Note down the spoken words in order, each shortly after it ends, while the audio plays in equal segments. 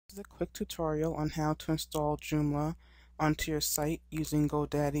This is a quick tutorial on how to install Joomla onto your site using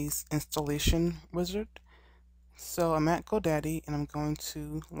GoDaddy's installation wizard. So I'm at GoDaddy and I'm going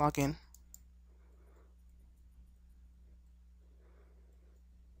to log in.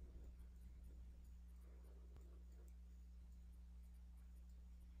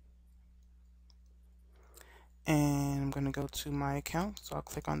 And I'm going to go to my account, so I'll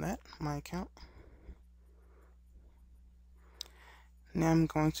click on that, my account. Now I'm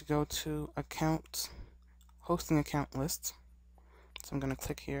going to go to hosting account list. So I'm going to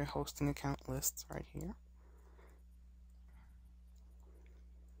click here, hosting account list right here.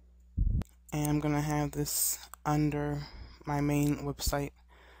 And I'm going to have this under my main website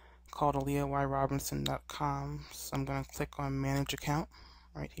called aleayrobinson.com. So I'm going to click on manage account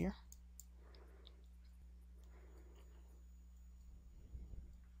right here.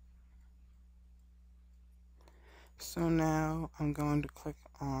 So now I'm going to click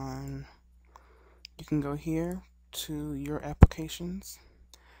on, you can go here to your applications,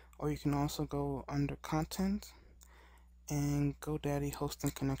 or you can also go under content and GoDaddy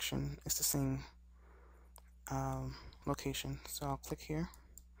hosting connection. It's the same location. So I'll click here.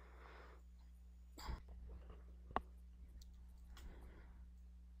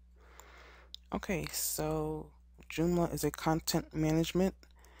 Okay, so Joomla is a content management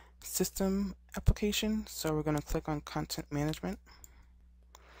system application, so we're going to click on content management,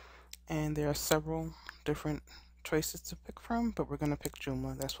 and there are several different choices to pick from, but we're going to pick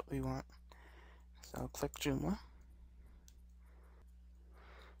Joomla. That's what we want. So click Joomla.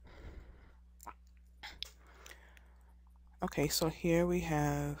 Okay, so here we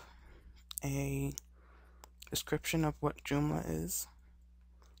have a description of what Joomla is,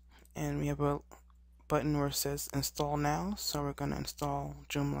 and we have a button where it says install now, so we're going to install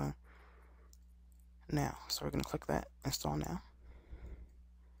Joomla now. So we're going to click that, install now,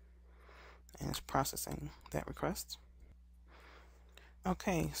 and it's processing that request.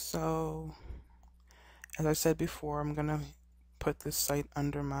 Okay, so as I said before, I'm going to put this site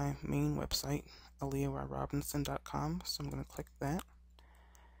under my main website, aleayrobinson.com, so I'm going to click that.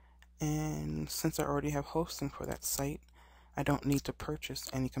 And since I already have hosting for that site, I don't need to purchase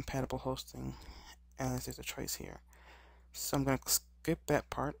any compatible hosting, as there's a choice here. So I'm going to skip that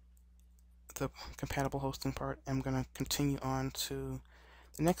part, the compatible hosting part. I'm going to continue on to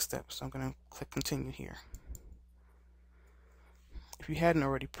the next step. So I'm going to click continue here. If you hadn't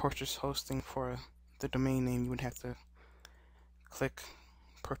already purchased hosting for the domain name, you would have to click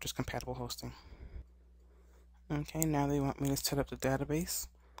purchase compatible hosting. Okay, now they want me to set up the database.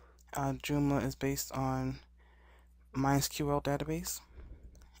 Joomla is based on MySQL database,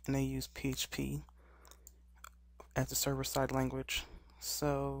 and they use PHP as the server-side language.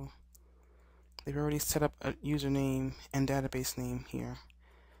 So they've already set up a username and database name here.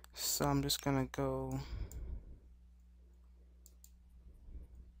 So I'm just going to go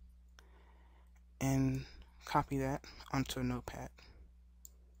and copy that onto a notepad.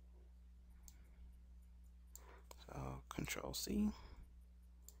 So Control C.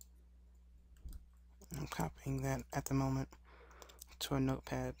 I'm copying that at the moment to a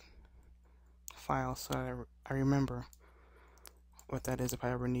notepad file so that I remember what that is if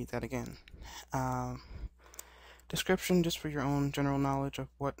I ever need that again. Description, just for your own general knowledge of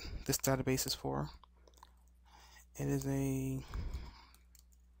what this database is for. It is a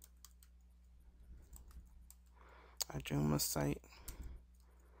Joomla site.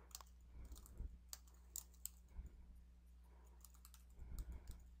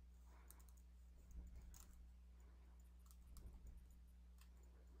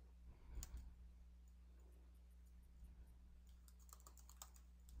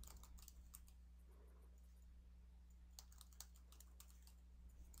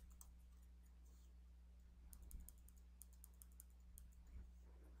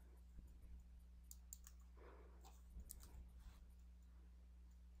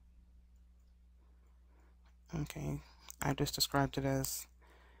 Okay, I just described it as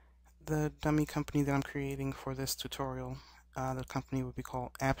the dummy company that I'm creating for this tutorial. The company would be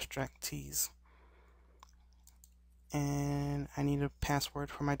called Abstract Teas. And I need a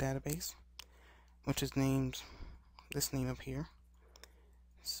password for my database, which is named this name up here.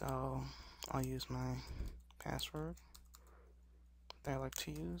 So I'll use my password that I like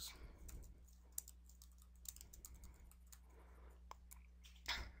to use.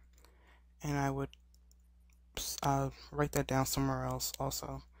 And I would write that down somewhere else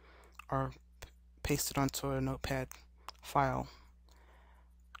also, or paste it onto a notepad file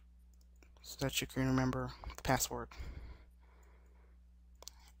so that you can remember the password.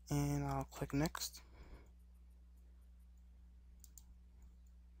 And I'll click next.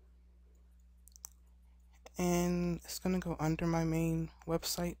 and it's going to go under my main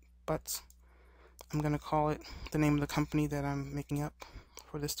website, but I'm going to call it the name of the company that I'm making up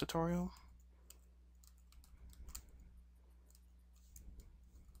for this tutorial.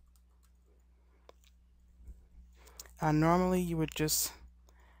 Normally you would just,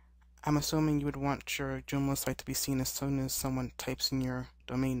 I'm assuming you would want your Joomla site to be seen as soon as someone types in your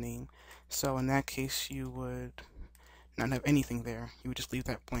domain name. So in that case, you would not have anything there. You would just leave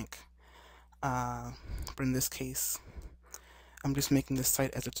that blank. But in this case, I'm just making this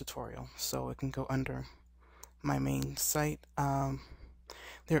site as a tutorial, so it can go under my main site.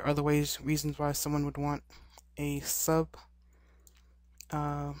 There are other reasons why someone would want a subpath.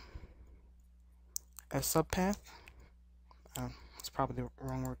 It's probably the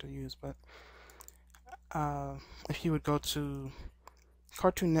wrong word to use, but if you would go to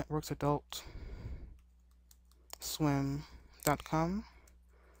Cartoon Network's Adult Swim.com,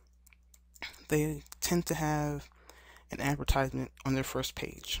 they tend to have an advertisement on their first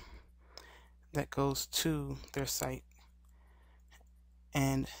page that goes to their site,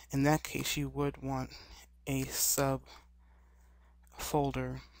 and in that case you would want a sub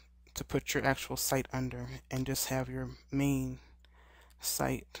folder to put your actual site under and just have your main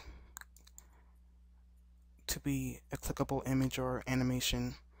site to be a clickable image or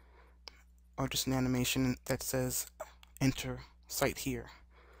animation, or just an animation that says enter site here,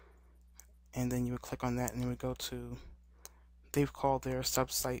 and then you would click on that and you would go to, they've called their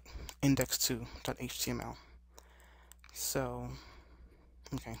subsite index2.html. So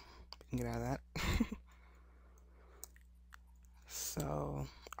okay, we can get out of that. So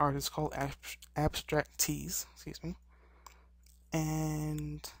art is called Abstract Tees, excuse me,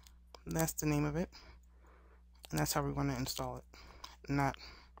 and that's the name of it, and that's how we want to install it, not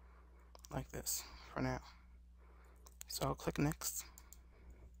like this for now. So I'll click next.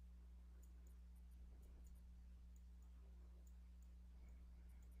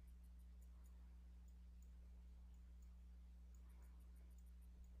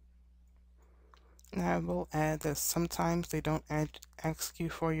 Now I will add that sometimes they don't ask you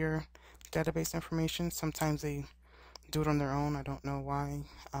for your database information. Sometimes they do it on their own. I don't know why,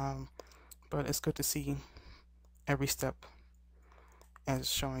 but it's good to see every step as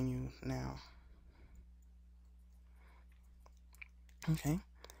showing you now. Okay,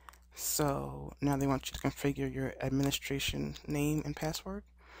 so now they want you to configure your administration name and password.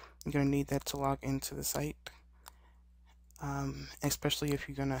 You're going to need that to log into the site, especially if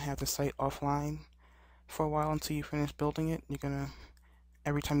you're going to have the site offline for a while until you finish building it. You're going to,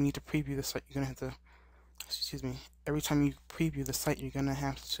 every time you need to preview the site, you're going to have to, every time you preview the site, you're going to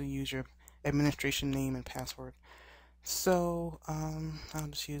have to use your administration name and password. So I'll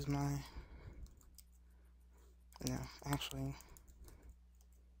just use my, actually,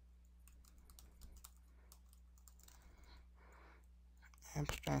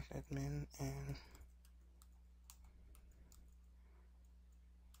 abstract admin, and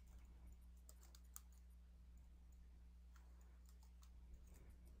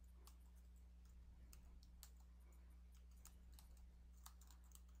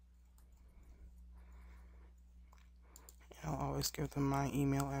I'll always give them my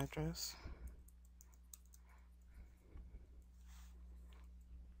email address.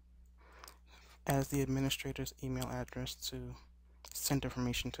 As the administrator's email address to send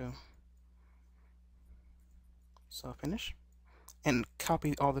information to. So finish. And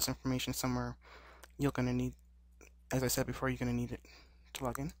copy all this information somewhere you're going to need. As I said before, you're going to need it to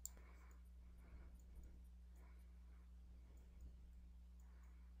log in.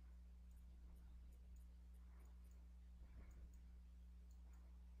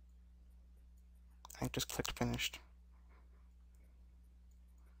 I just clicked finished.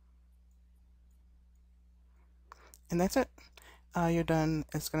 And that's it. You're done.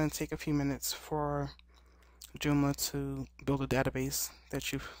 It's going to take a few minutes for Joomla to build a database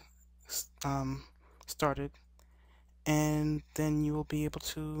that you've started, and then you will be able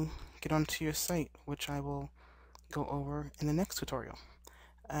to get onto your site, which I will go over in the next tutorial.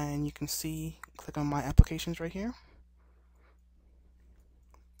 And you can see, click on my applications right here.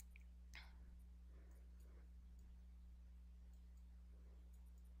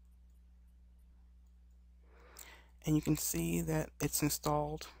 And you can see that it's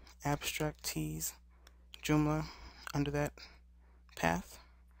installed Abstract Tees Joomla under that path.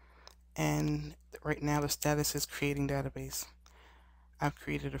 And right now the status is creating database. I've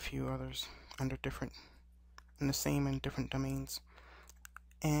created a few others under in the same and different domains.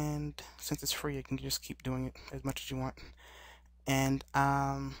 And since it's free, you can just keep doing it as much as you want. And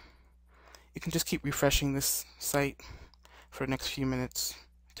you can just keep refreshing this site for the next few minutes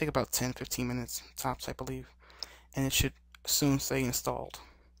Take about 10-15 minutes tops, I believe, and it should soon say installed.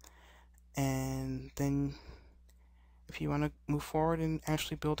 And then if you want to move forward in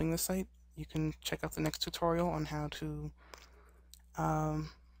actually building the site, you can check out the next tutorial on how to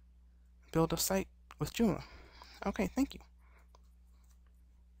build a site with Joomla. Okay, thank you.